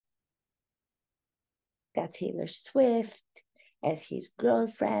got Taylor Swift as his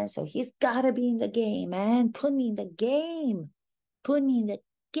girlfriend. So he's got to be in the game, man. Put me in the game. Put me in the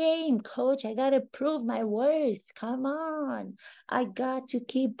game, coach. I got to prove my worth. Come on. I got to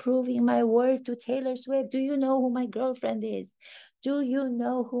keep proving my worth to Taylor Swift. Do you know who my girlfriend is? Do you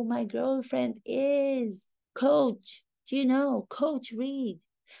know who my girlfriend is? Coach, do you know? Coach Reed.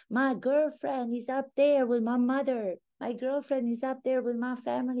 My girlfriend is up there with my mother. My girlfriend is up there with my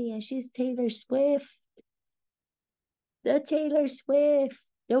family, and she's Taylor Swift. The Taylor Swift,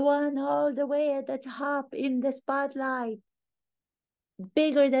 the one all the way at the top in the spotlight,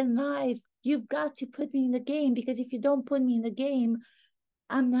 bigger than life. You've got to put me in the game, because if you don't put me in the game,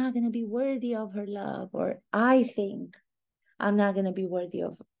 I'm not going to be worthy of her love, or I think I'm not going to be worthy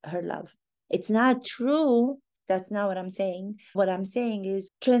of her love. It's not true. That's not what I'm saying. What I'm saying is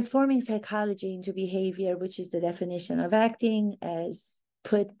transforming psychology into behavior, which is the definition of acting as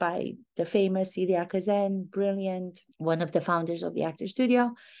put by the famous Celia Kazan, brilliant, one of the founders of the Actor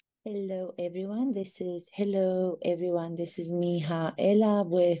Studio. Hello everyone. This is Miha Ella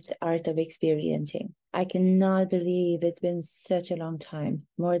with Art of Experiencing. I cannot believe it's been such a long time,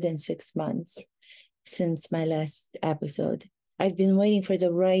 more than 6 months since my last episode. I've been waiting for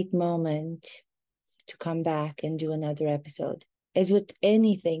the right moment to come back and do another episode. As with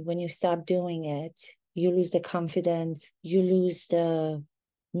anything, when you stop doing it, you lose the confidence, you lose the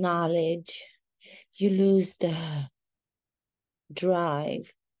knowledge, you lose the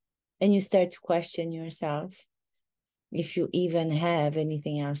drive, and you start to question yourself if you even have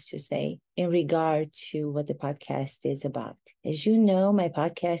anything else to say in regard to what the podcast is about. As you know, my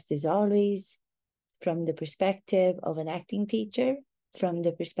podcast is always from the perspective of an acting teacher, from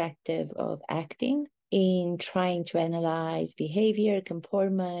the perspective of acting, in trying to analyze behavior,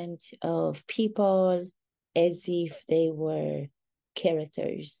 comportment of people as if they were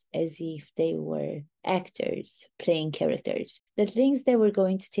characters, as if they were actors playing characters. The things that were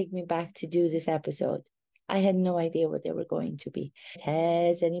going to take me back to do this episode, I had no idea what they were going to be.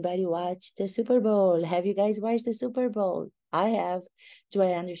 Has anybody watched the Super Bowl? Have you guys watched the Super Bowl? I have. Do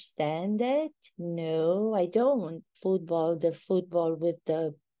I understand it? No, I don't. The football with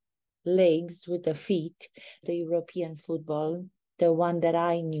the legs, with the feet, the European football, the one that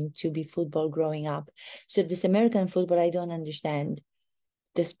I knew to be football growing up. So this American football, I don't understand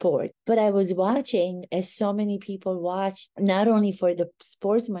the sport. But I was watching, as so many people watched, not only for the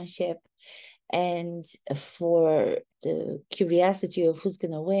sportsmanship and for the curiosity of who's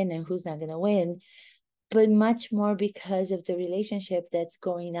going to win and who's not going to win, but much more because of the relationship that's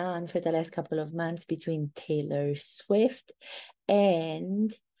going on for the last couple of months between Taylor Swift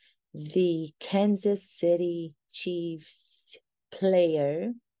and the Kansas City Chiefs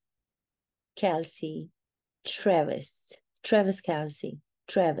player, Kelce, Travis Kelce.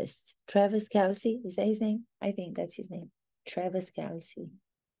 Travis Kelce, is that his name? I think that's his name. Travis Kelce.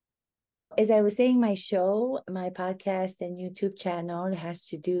 As I was saying, my show, my podcast and YouTube channel has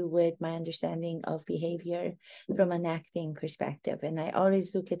to do with my understanding of behavior from an acting perspective. And I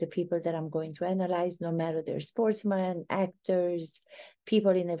always look at the people that I'm going to analyze, no matter they're sportsmen, actors,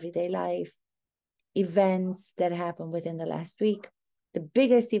 people in everyday life, events that happened within the last week. The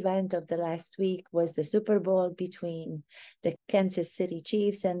biggest event of the last week was the Super Bowl between the Kansas City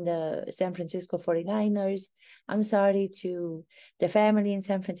Chiefs and the San Francisco 49ers. I'm sorry to the family in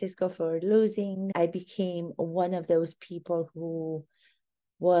San Francisco for losing. I became one of those people who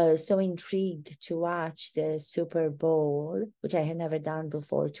was so intrigued to watch the Super Bowl, which I had never done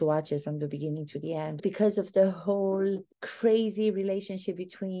before, to watch it from the beginning to the end, because of the whole crazy relationship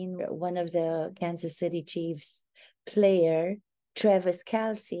between one of the Kansas City Chiefs player, Travis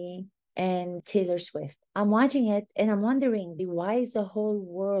Kelce, and Taylor Swift. I'm watching it and I'm wondering, why is the whole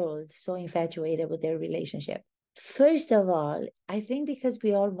world so infatuated with their relationship? First of all, I think because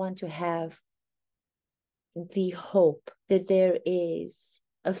we all want to have the hope that there is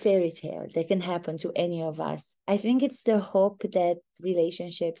a fairy tale that can happen to any of us. I think it's the hope that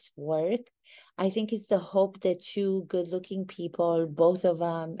relationships work. I think it's the hope that two good-looking people, both of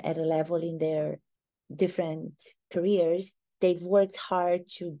them at a level in their different careers, they've worked hard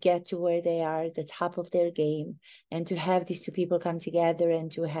to get to where they are, the top of their game, and to have these two people come together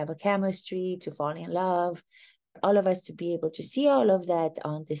and to have a chemistry, to fall in love. All of us to be able to see all of that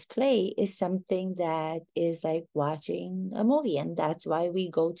on display is something that is like watching a movie. And that's why we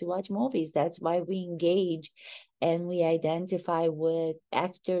go to watch movies. That's why we engage and we identify with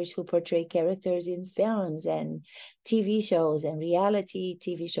actors who portray characters in films and TV shows and reality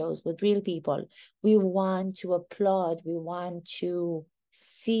TV shows with real people. We want to applaud. We want to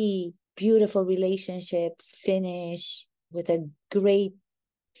see beautiful relationships finish with a great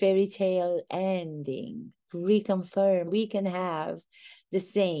fairy tale ending, reconfirm. We can have the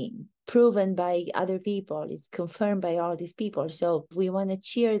same, proven by other people. It's confirmed by all these people. So we want to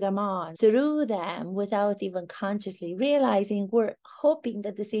cheer them on through them without even consciously realizing we're hoping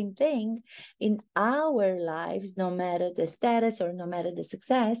that the same thing in our lives, no matter the status or no matter the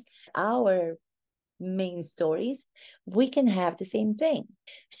success, our main stories, we can have the same thing.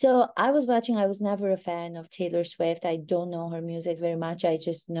 So I was watching, I was never a fan of Taylor Swift. I don't know her music very much. I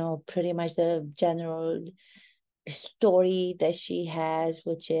just know pretty much the general story that she has,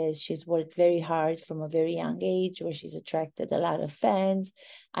 which is she's worked very hard from a very young age, where she's attracted a lot of fans.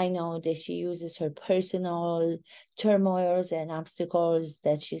 I know that she uses her personal turmoils and obstacles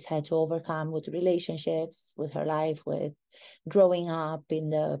that she's had to overcome with relationships, with her life, with growing up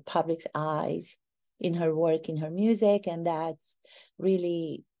in the public's eyes, in her work, in her music, and that's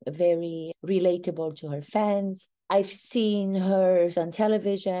really very relatable to her fans. I've seen her on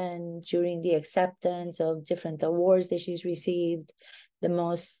television during the acceptance of different awards that she's received. The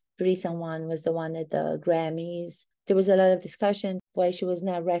most recent one was the one at the Grammys. There was a lot of discussion why she was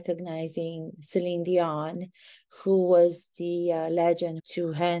not recognizing Celine Dion, who was the legend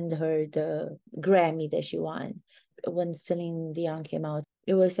to hand her the Grammy that she won. When Celine Dion came out,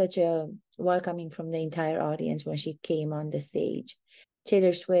 it was such a welcoming from the entire audience when she came on the stage.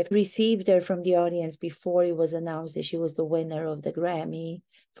 Taylor Swift received her from the audience before it was announced that she was the winner of the Grammy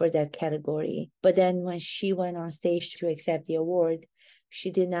for that category. But then when she went on stage to accept the award,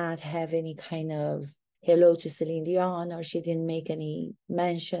 she did not have any kind of hello to Celine Dion, or she didn't make any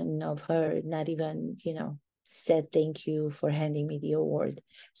mention of her, not even, said thank you for handing me the award.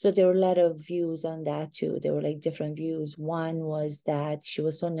 So there were a lot of views on that too. There were like different views. One was that she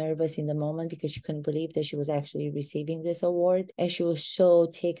was so nervous in the moment because she couldn't believe that she was actually receiving this award. And she was so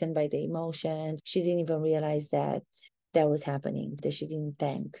taken by the emotion. She didn't even realize that that was happening, that she didn't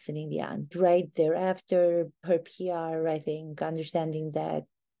thank Celine Dion. Right thereafter, her PR, I think, understanding that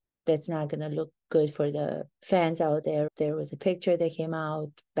that's not going to look good for the fans out there. There was a picture that came out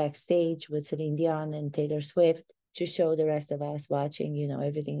backstage with Celine Dion and Taylor Swift to show the rest of us watching,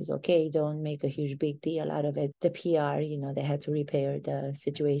 everything is okay. Don't make a huge big deal out of it. The PR, they had to repair the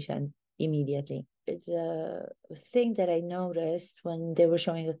situation immediately. The thing that I noticed when they were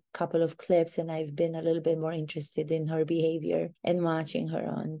showing a couple of clips, and I've been a little bit more interested in her behavior and watching her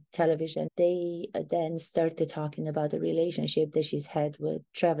on television, they then started talking about the relationship that she's had with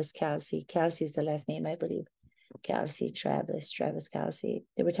Travis Kelce. Kelce is the last name, I believe. Travis Kelce.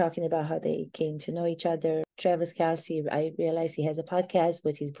 They were talking about how they came to know each other. Travis Kelce, I realized he has a podcast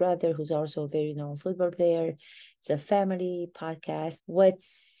with his brother, who's also a very known football player. It's a family podcast.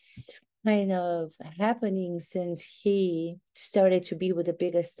 What's kind of happening since he started to be with the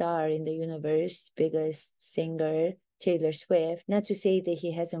biggest star in the universe, biggest singer, Taylor Swift? Not to say that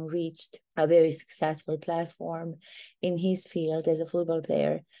he hasn't reached a very successful platform in his field as a football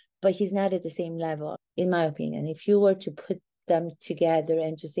player, but he's not at the same level, in my opinion. If you were to put them together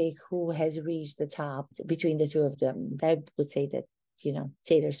and to say who has reached the top between the two of them, I would say that,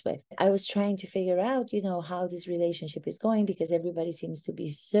 Taylor Swift. I was trying to figure out, how this relationship is going, because everybody seems to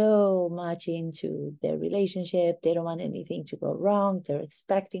be so much into their relationship. They don't want anything to go wrong. They're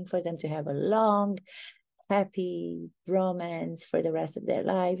expecting for them to have a long, happy romance for the rest of their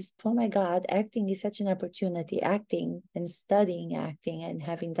lives. Oh my God, acting is such an opportunity. Acting and studying acting and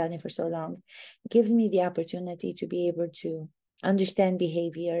having done it for so long gives me the opportunity to be able to understand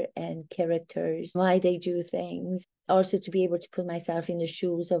behavior and characters, why they do things. Also to be able to put myself in the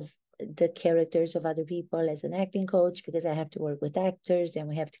shoes of the characters of other people as an acting coach, because I have to work with actors and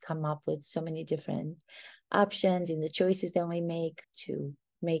we have to come up with so many different options in the choices that we make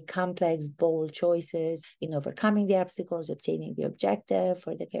complex, bold choices in overcoming the obstacles, obtaining the objective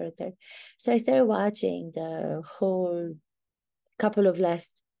for the character. So I started watching the whole couple of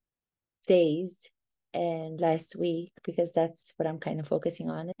last days and last week, because that's what I'm kind of focusing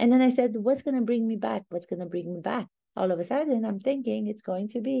on. And then I said, what's going to bring me back? What's going to bring me back? All of a sudden, I'm thinking it's going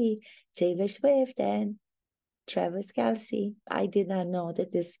to be Taylor Swift and Travis Kelce. I did not know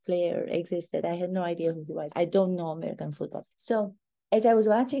that this player existed. I had no idea who he was. I don't know American football. So as I was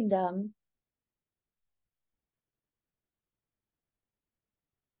watching them,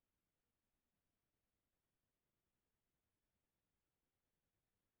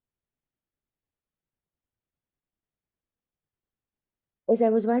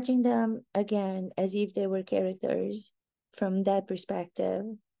 again, as if they were characters from that perspective,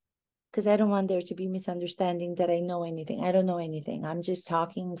 because I don't want there to be misunderstanding that I know anything. I don't know anything. I'm just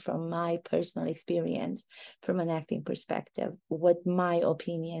talking from my personal experience, from an acting perspective, what my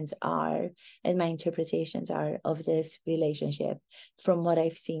opinions are and my interpretations are of this relationship from what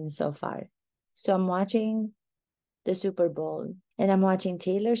I've seen so far. So I'm watching the Super Bowl and I'm watching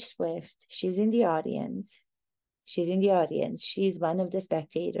Taylor Swift. She's in the audience. She's in the audience. She's one of the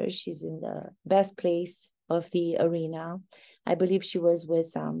spectators. She's in the best place of the arena. I believe she was with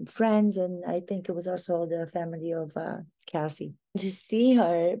some friends, and I think it was also the family of Kelce. To see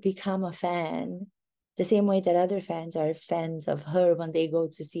her become a fan, the same way that other fans are fans of her when they go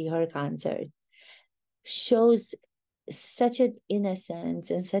to see her concert, shows such an innocence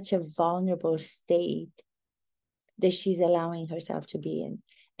and such a vulnerable state that she's allowing herself to be in.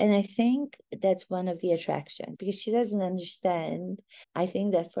 And I think that's one of the attractions because she doesn't understand. I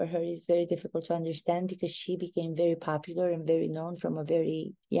think that for her is very difficult to understand because she became very popular and very known from a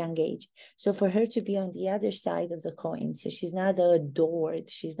very young age. So for her to be on the other side of the coin, so she's not the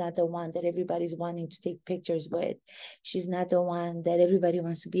adored, she's not the one that everybody's wanting to take pictures with. She's not the one that everybody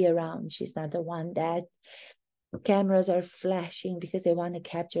wants to be around. She's not the one that cameras are flashing because they want to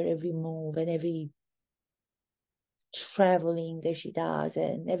capture every move and every traveling that she does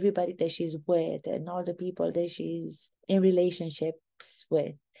and everybody that she's with and all the people that she's in relationships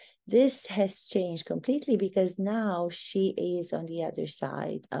with. This has changed completely because now she is on the other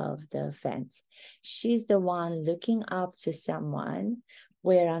side of the fence. She's the one looking up to someone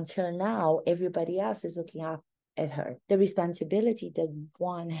where until now everybody else is looking up at her. The responsibility that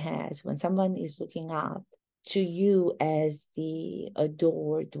one has when someone is looking up to you as the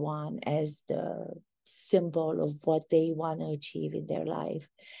adored one, as the symbol of what they want to achieve in their life,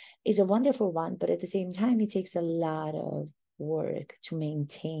 is a wonderful one. But at the same time, it takes a lot of work to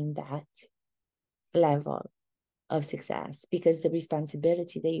maintain that level of success because the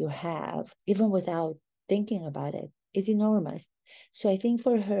responsibility that you have, even without thinking about it, is enormous. So I think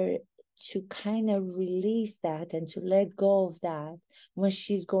for her to kind of release that and to let go of that when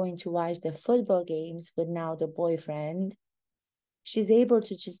she's going to watch the football games with now the boyfriend, she's able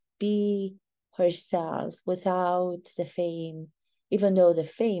to just be herself without the fame, even though the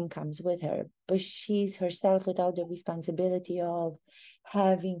fame comes with her, but she's herself without the responsibility of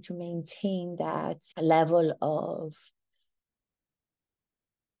having to maintain that level of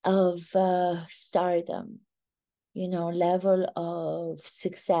stardom, level of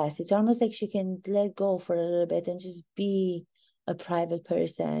success. It's almost like she can let go for a little bit and just be a private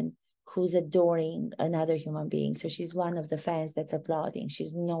person who's adoring another human being. So she's one of the fans that's applauding.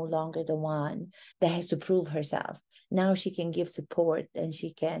 She's no longer the one that has to prove herself. Now she can give support and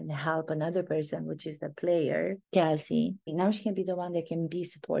she can help another person, which is the player, Kelce. Now she can be the one that can be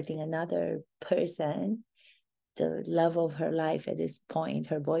supporting another person, the love of her life at this point,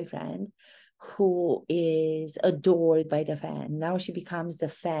 her boyfriend, who is adored by the fan. Now she becomes the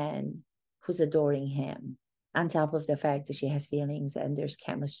fan who's adoring him, on top of the fact that she has feelings and there's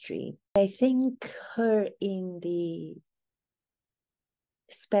chemistry. I think her in the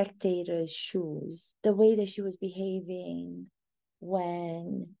spectator's shoes, the way that she was behaving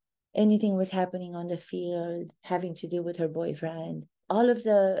when anything was happening on the field having to do with her boyfriend, all of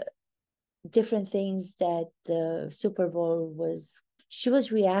the different things that the Super Bowl was, she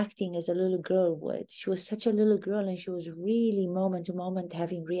was reacting as a little girl would. She was such a little girl and she was really moment to moment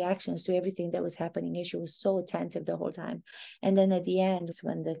having reactions to everything that was happening and she was so attentive the whole time. And then at the end,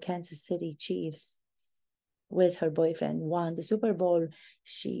 when the Kansas City Chiefs with her boyfriend won the Super Bowl,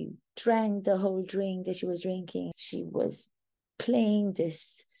 she drank the whole drink that she was drinking. She was playing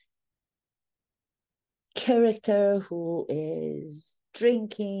this character who is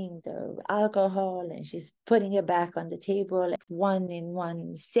drinking the alcohol and she's putting it back on the table, like one in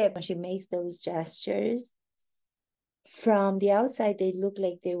one sip. And she makes those gestures. From the outside, they look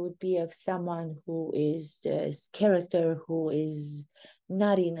like they would be of someone who is this character who is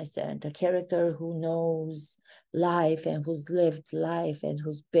not innocent, a character who knows life and who's lived life and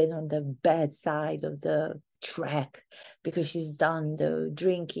who's been on the bad side of the track because she's done the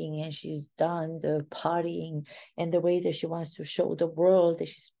drinking and she's done the partying, and the way that she wants to show the world that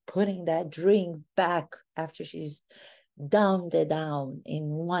she's putting that drink back after she's dumbed it down in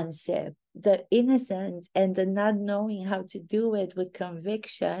one sip. The innocence and the not knowing how to do it with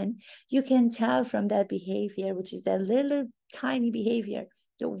conviction, you can tell from that behavior, which is that little tiny behavior,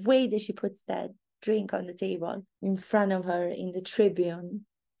 the way that she puts that drink on the table in front of her in the tribune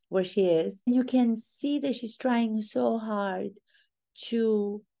where she is. You can see that she's trying so hard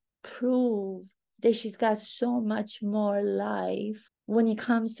to prove that she's got so much more life when it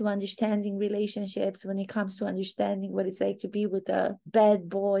comes to understanding relationships, when it comes to understanding what it's like to be with a bad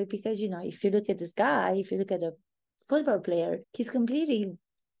boy. Because, you know, if you look at this guy, if you look at a football player, he's completely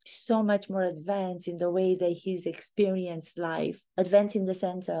so much more advanced in the way that he's experienced life. Advanced in the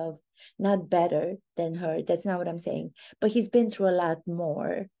sense of not better than her. That's not what I'm saying. But he's been through a lot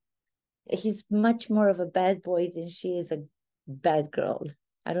more. He's much more of a bad boy than she is a bad girl.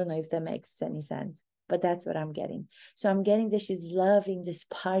 I don't know if that makes any sense, but that's what I'm getting. So I'm getting that she's loving this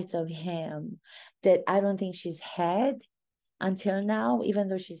part of him that I don't think she's had until now, even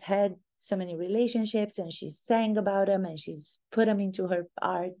though she's had so many relationships and she's sang about them and she's put them into her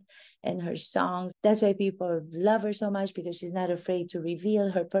art and her songs. That's why people love her so much, because she's not afraid to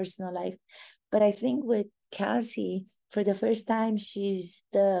reveal her personal life. But I think with Kelce, for the first time, she's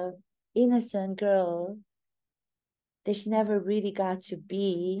the innocent girl that she never really got to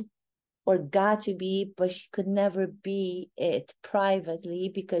be, or got to be, but she could never be it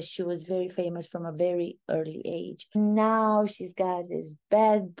privately because she was very famous from a very early age. Now she's got this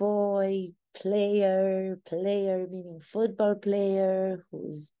bad boy player meaning football player,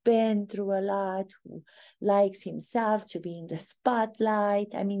 who's been through a lot, who likes himself to be in the spotlight.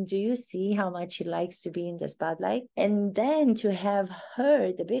 I mean, do you see how much he likes to be in the spotlight? And then to have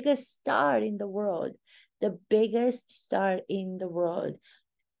her, the biggest star in the world, the biggest star in the world,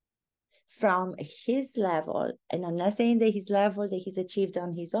 from his level, and I'm not saying that his level that he's achieved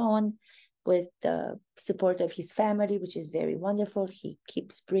on his own, with the support of his family, which is very wonderful. He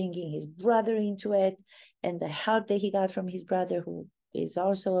keeps bringing his brother into it, and the help that he got from his brother, who is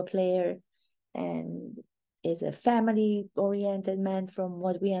also a player and is a family oriented man, from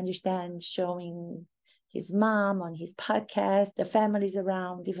what we understand, showing his mom on his podcast. The families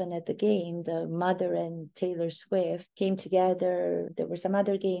around, even at the game, the mother and Taylor Swift came together. There were some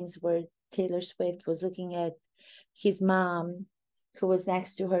other games where Taylor Swift was looking at his mom, who was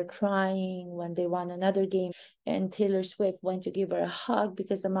next to her crying when they won another game, and Taylor Swift went to give her a hug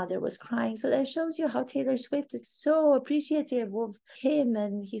because the mother was crying. So that shows you how Taylor Swift is so appreciative of him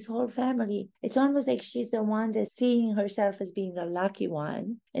and his whole family. It's almost like she's the one that's seeing herself as being the lucky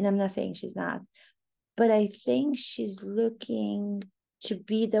one, and I'm not saying she's not, but I think she's looking to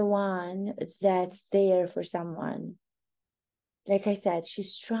be the one that's there for someone. Like I said,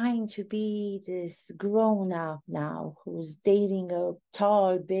 she's trying to be this grown up now who's dating a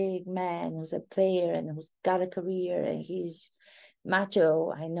tall, big man who's a player and who's got a career, and he's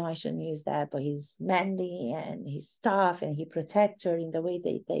macho. I know I shouldn't use that, but he's manly and he's tough and he protects her in the way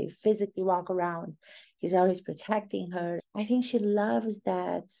they physically walk around. He's always protecting her. I think she loves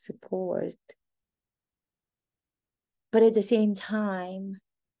that support. But at the same time,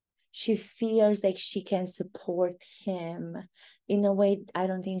 she feels like she can support him in a way I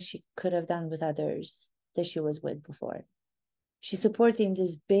don't think she could have done with others that she was with before. She's supporting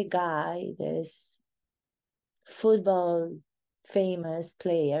this big guy, this football famous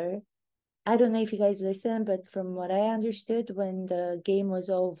player. I don't know if you guys listen, but from what I understood, when the game was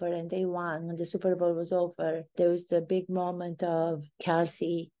over and they won, when the Super Bowl was over, there was the big moment of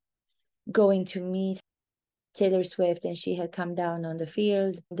Kelce going to meet Taylor Swift, and she had come down on the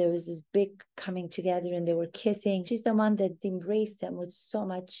field. There was this big coming together and they were kissing. She's the one that embraced him with so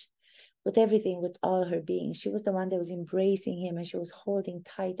much, with everything, with all her being. She was the one that was embracing him and she was holding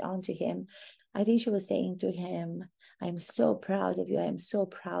tight onto him. I think she was saying to him, I'm so proud of you. I'm so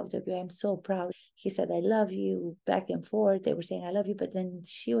proud of you. I'm so proud. He said, I love you, back and forth. They were saying, I love you. But then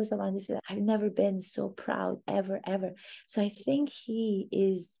she was the one that said, I've never been so proud, ever, ever. So I think he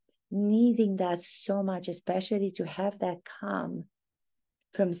is needing that so much, especially to have that come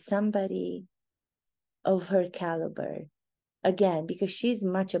from somebody of her caliber. Again, because she's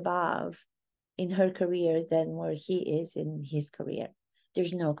much above in her career than where he is in his career.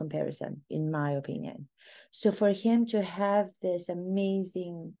 There's no comparison, in my opinion. So for him to have this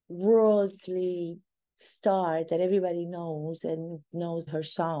amazing worldly star that everybody knows and knows her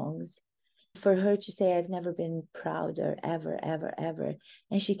songs, for her to say, I've never been prouder, ever, ever, ever.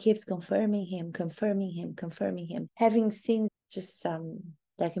 And she keeps confirming him, confirming him, confirming him. Having seen just some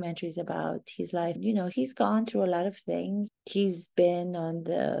documentaries about his life, you know, he's gone through a lot of things. He's been on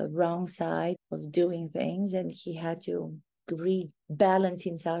the wrong side of doing things, and he had to rebalance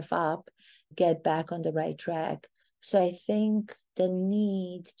himself up, get back on the right track. So I think the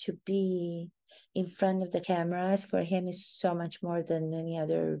need to be in front of the cameras for him is so much more than any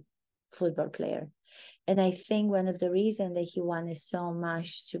other football player. And I think one of the reasons that he wanted so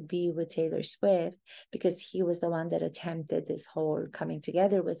much to be with Taylor Swift, because he was the one that attempted this whole coming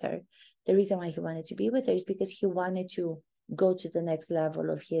together with her. The reason why he wanted to be with her is because he wanted to go to the next level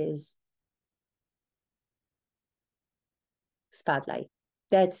of his spotlight.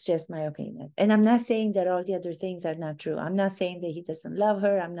 That's just my opinion. And I'm not saying that all the other things are not true. I'm not saying that he doesn't love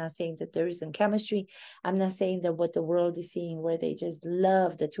her. I'm not saying that there isn't chemistry. I'm not saying that what the world is seeing, where they just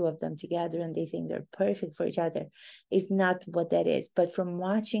love the two of them together and they think they're perfect for each other, is not what that is. But from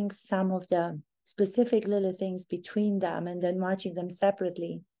watching some of the specific little things between them and then watching them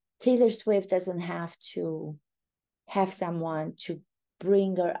separately, Taylor Swift doesn't have to have someone to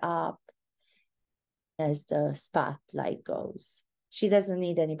bring her up as the spotlight goes. She doesn't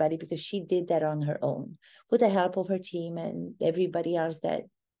need anybody because she did that on her own with the help of her team and everybody else that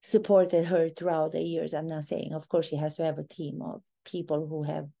supported her throughout the years. I'm not saying, of course, she has to have a team of people who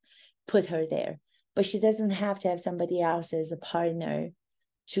have put her there, but she doesn't have to have somebody else as a partner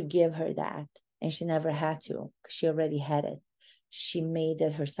to give her that. And she never had to because she already had it. She made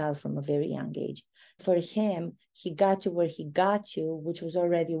it herself from a very young age. For him, he got to where he got to, which was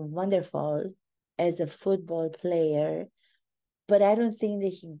already wonderful as a football player, but I don't think that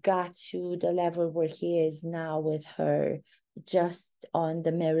he got to the level where he is now with her just on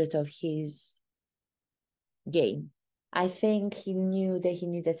the merit of his game. I think he knew that he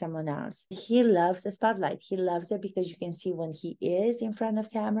needed someone else. He loves the spotlight. He loves it because you can see when he is in front of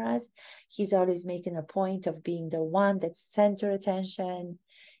cameras, he's always making a point of being the one that center attention.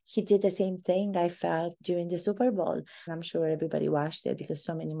 He did the same thing I felt during the Super Bowl. I'm sure everybody watched it because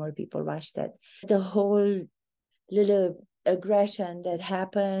so many more people watched it. The whole little aggression that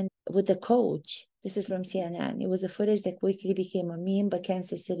happened with the coach. This is from CNN. It was a footage that quickly became a meme, but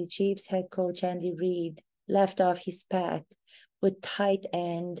Kansas City Chiefs head coach Andy Reid left off his pack with tight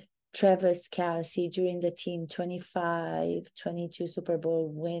end Travis Kelce during the team 25-22 Super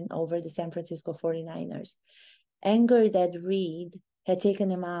Bowl win over the San Francisco 49ers. Anger that Reid had taken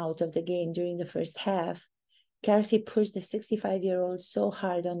him out of the game during the first half, Kelce pushed the 65-year-old so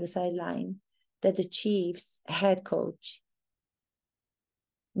hard on the sideline that the Chiefs head coach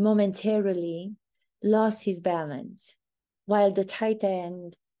momentarily lost his balance while the tight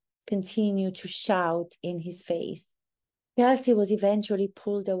end continued to shout in his face. Kelce was eventually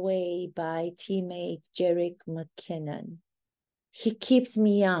pulled away by teammate Jerick McKinnon. He keeps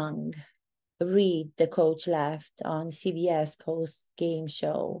me young, Reid, the coach, laughed on CBS post-game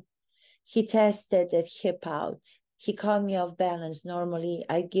show. He tested that hip out. He caught me off balance. Normally,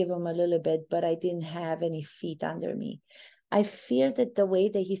 I give him a little bit, but I didn't have any feet under me. I feel that the way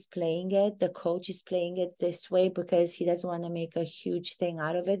that he's playing it, the coach is playing it this way because he doesn't want to make a huge thing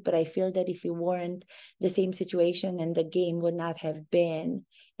out of it. But I feel that if it weren't the same situation and the game would not have been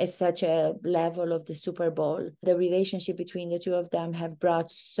at such a level of the Super Bowl, the relationship between the two of them have brought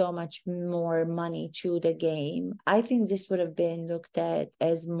so much more money to the game. I think this would have been looked at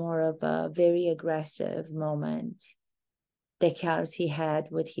as more of a very aggressive moment that Kelce had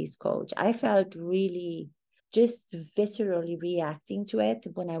with his coach. I felt really just viscerally reacting to it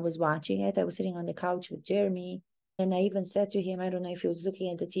when I was watching it. I was sitting on the couch with Jeremy, and I even said to him, I don't know if he was looking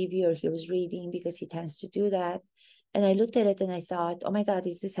at the TV or he was reading because he tends to do that. And I looked at it and I thought, oh my God,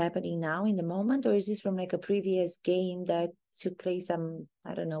 is this happening now in the moment? Or is this from like a previous game that took place some,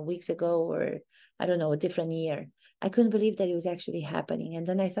 I don't know, weeks ago or I don't know, a different year? I couldn't believe that it was actually happening. And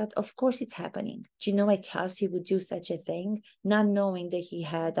then I thought, of course it's happening. Do you know why Kelce would do such a thing? Not knowing that he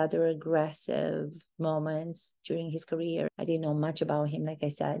had other aggressive moments during his career. I didn't know much about him, like I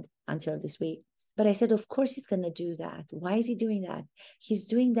said, until this week. But I said, of course he's going to do that. Why is he doing that? He's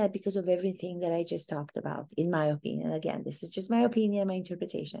doing that because of everything that I just talked about, in my opinion. Again, this is just my opinion, my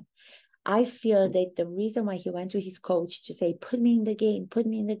interpretation. I feel that the reason why he went to his coach to say, put me in the game, put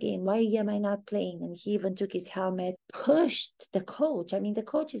me in the game. Why am I not playing? And he even took his helmet, pushed the coach. I mean, the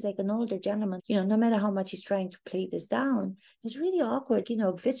coach is like an older gentleman, no matter how much he's trying to play this down, it's really awkward,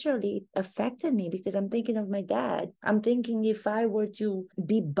 viscerally it affected me because I'm thinking of my dad. I'm thinking if I were to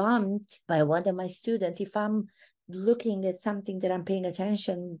be bumped by one of my students, if I'm looking at something that I'm paying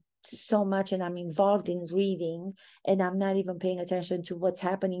attention so much and I'm involved in reading and I'm not even paying attention to what's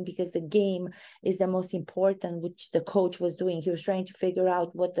happening because the game is the most important, which the coach was doing. He was trying to figure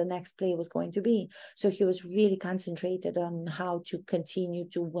out what the next play was going to be. So he was really concentrated on how to continue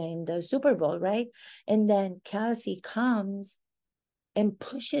to win the Super Bowl, right? And then Kelce comes and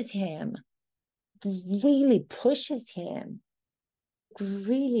pushes him, really pushes him,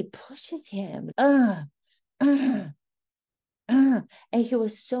 really pushes him. And he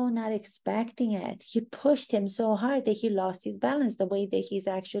was so not expecting it. He pushed him so hard that he lost his balance, the way that he's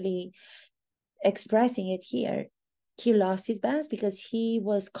actually expressing it here. He lost his balance because he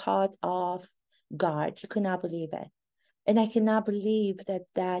was caught off guard. He could not believe it. And I cannot believe that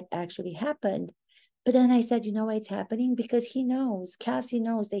that actually happened. But then I said, you know why it's happening? Because he knows, Kelce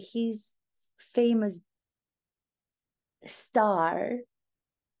knows that his famous star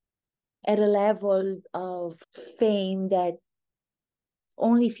at a level of fame that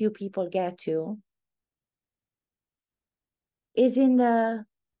only few people get to is in the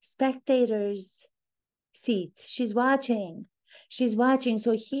spectators' seats. She's watching. She's watching.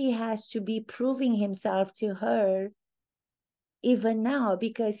 So he has to be proving himself to her even now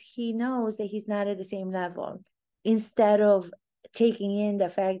because he knows that he's not at the same level. Instead of taking in the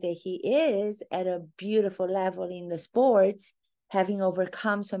fact that he is at a beautiful level in the sports, having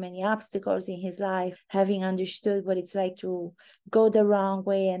overcome so many obstacles in his life, having understood what it's like to go the wrong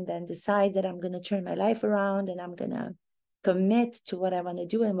way and then decide that I'm going to turn my life around and I'm going to commit to what I want to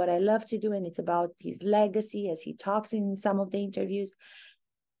do and what I love to do. And it's about his legacy as he talks in some of the interviews.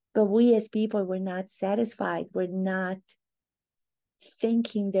 But we as people, we're not satisfied. We're not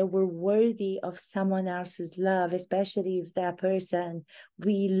thinking that we're worthy of someone else's love, especially if that person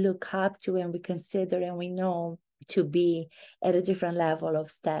we look up to and we consider and we know to be at a different level of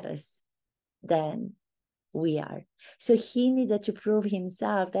status than we are. So he needed to prove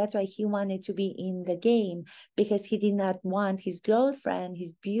himself. That's why he wanted to be in the game, because he did not want his girlfriend,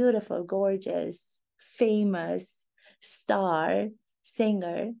 his beautiful, gorgeous, famous star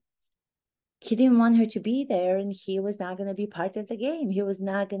singer, he didn't want her to be there, and he was not going to be part of the game. He was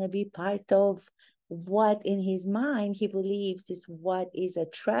not going to be part of what in his mind he believes is what is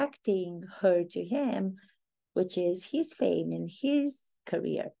attracting her to him, which is his fame and his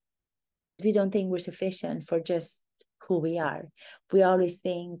career. We don't think we're sufficient for just who we are. We always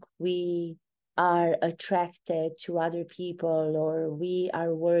think we are attracted to other people, or we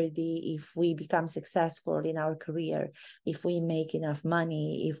are worthy if we become successful in our career, if we make enough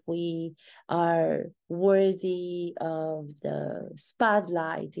money, if we are worthy of the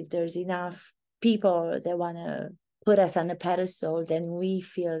spotlight, if there's enough people that want to put us on a pedestal, then we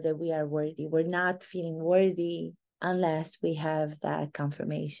feel that we are worthy. We're not feeling worthy unless we have that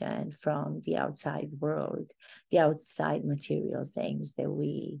confirmation from the outside world, the outside material things that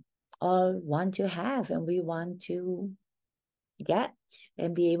we all want to have and we want to get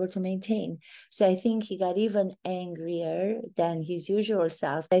and be able to maintain. So I think he got even angrier than his usual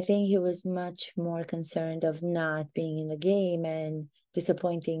self. I think he was much more concerned of not being in the game and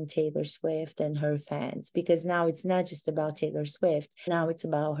disappointing Taylor Swift and her fans, because now it's not just about Taylor Swift, now it's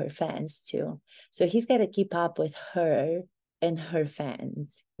about her fans too. So he's got to keep up with her and her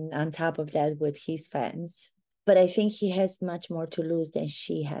fans, and on top of that with his fans. But I think he has much more to lose than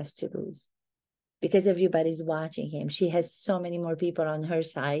she has to lose, because everybody's watching him. She has so many more people on her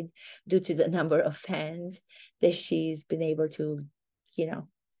side due to the number of fans that she's been able to,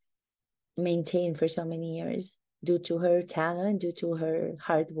 maintain for so many years, due to her talent, due to her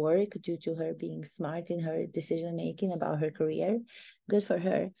hard work, due to her being smart in her decision making about her career. Good for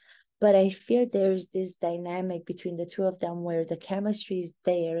her. But I fear there's this dynamic between the two of them where the chemistry is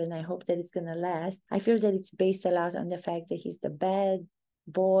there, and I hope that it's going to last. I feel that it's based a lot on the fact that he's the bad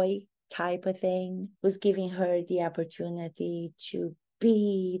boy type of thing, was giving her the opportunity to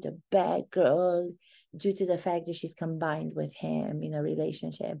be the bad girl due to the fact that she's combined with him in a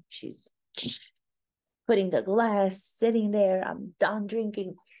relationship. She's putting the glass, sitting there. I'm done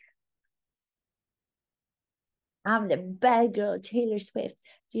drinking. I'm the bad girl, Taylor Swift.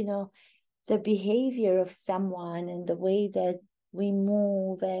 The behavior of someone and the way that we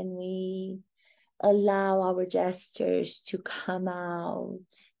move and we allow our gestures to come out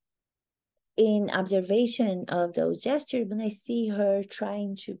in observation of those gestures. When I see her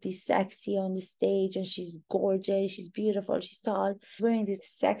trying to be sexy on the stage, and she's gorgeous, she's beautiful, she's tall, wearing these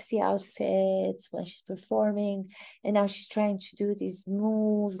sexy outfits when she's performing, and now she's trying to do these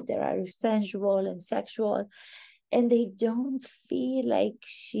moves that are sensual and sexual, and they don't feel like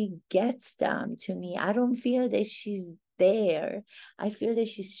she gets them to me. I don't feel that she's there. I feel that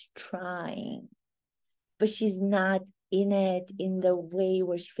she's trying, but she's not in it in the way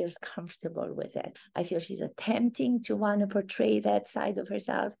where she feels comfortable with it. I feel she's attempting to want to portray that side of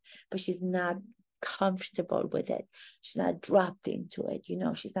herself, but she's not comfortable with it. She's not dropped into it.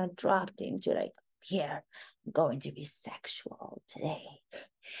 She's not dropped into like, here, I'm going to be sexual today.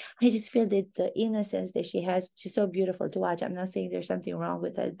 I just feel that the innocence that she has, which is so beautiful to watch. I'm not saying there's something wrong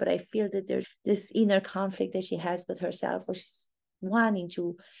with it, but I feel that there's this inner conflict that she has with herself, where she's wanting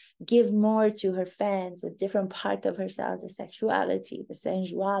to give more to her fans, a different part of herself, the sexuality, the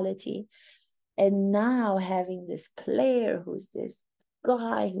sensuality. And now having this player who's this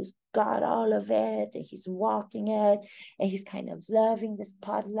guy who's got all of it, and he's walking it, and he's kind of loving the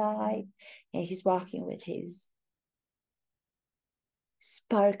spotlight, and he's walking with his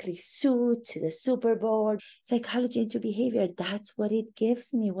sparkly suit to the Super Bowl. Psychology into behavior, that's what it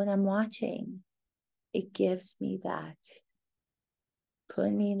gives me when I'm watching. it gives me that.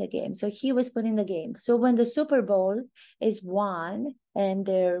 Put me in the game. So he was put in the game. So when the Super Bowl is won and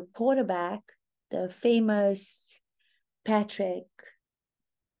their quarterback, the famous Patrick,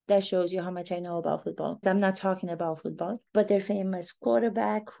 that shows you how much I know about football. I'm not talking about football, but their famous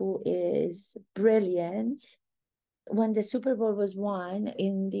quarterback who is brilliant. When the Super Bowl was won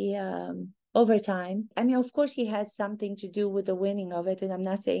in the overtime, I mean, of course, he had something to do with the winning of it, and I'm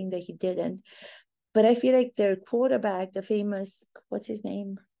not saying that he didn't, but I feel like their quarterback, the famous, what's his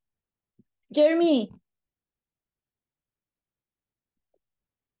name? Jeremy.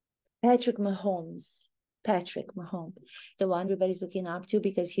 Patrick Mahomes, the one everybody's looking up to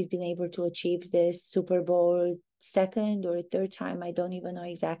because he's been able to achieve this Super Bowl second or third time. I don't even know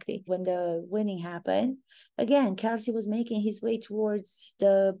exactly. When the winning happened, again, Kelce was making his way towards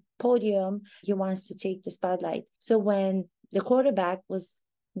the podium. He wants to take the spotlight. So when the quarterback was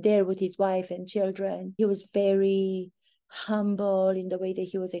there with his wife and children, he was very humble in the way that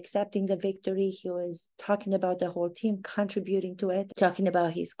he was accepting the victory. He was talking about the whole team contributing to it, talking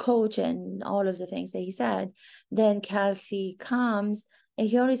about his coach and all of the things that he said. Then Kelce comes and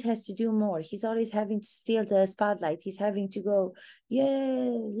he always has to do more. He's always having to steal the spotlight. He's having to go,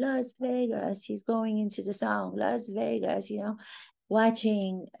 yeah, Las Vegas. He's going into the song, Las Vegas,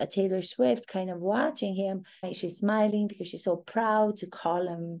 watching Taylor Swift, kind of watching him. She's smiling because she's so proud to call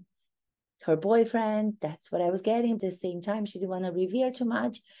him her boyfriend. That's what I was getting. At the same time, she didn't want to reveal too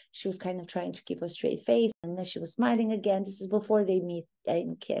much. She was kind of trying to keep a straight face. And then she was smiling again. This is before they meet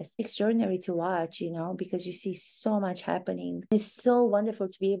and kiss. Extraordinary to watch, because you see so much happening. It's so wonderful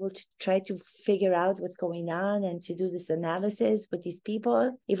to be able to try to figure out what's going on and to do this analysis with these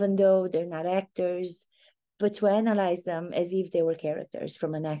people, even though they're not actors, but to analyze them as if they were characters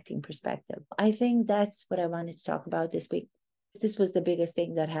from an acting perspective. I think that's what I wanted to talk about this week. This was the biggest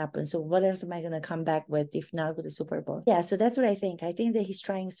thing that happened. So what else am I going to come back with if not with the Super Bowl? Yeah, so that's what I think. I think that he's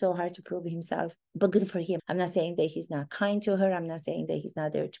trying so hard to prove himself, but good for him. I'm not saying that he's not kind to her. I'm not saying that he's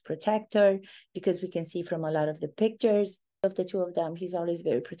not there to protect her, because we can see from a lot of the pictures of the two of them, he's always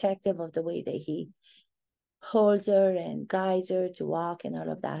very protective of the way that he holds her and guides her to walk and all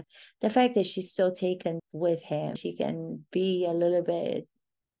of that. The fact that she's so taken with him, she can be a little bit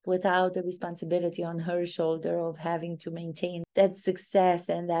without the responsibility on her shoulder of having to maintain that success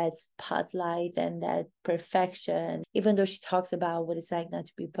and that spotlight and that perfection, even though she talks about what it's like not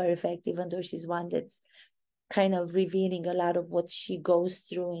to be perfect, even though she's one that's kind of revealing a lot of what she goes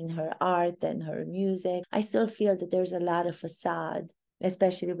through in her art and her music. I still feel that there's a lot of facade,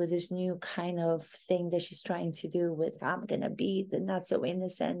 especially with this new kind of thing that she's trying to do with I'm gonna be the not so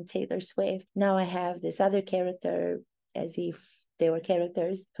innocent Taylor Swift. Now I have this other character, as if they were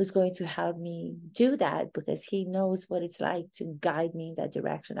characters, who's going to help me do that, because he knows what it's like to guide me in that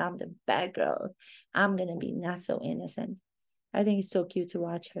direction. I'm the bad girl. I'm gonna be not so innocent. I think it's so cute to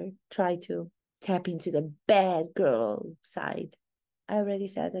watch her try to tap into the bad girl side. I already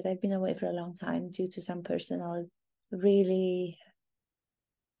said that I've been away for a long time due to some personal, really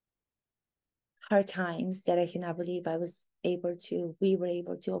hard times that I cannot believe we were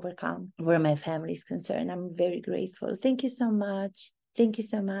able to overcome where my family is concerned. I'm very grateful. Thank you so much. Thank you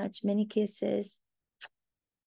so much. Many kisses.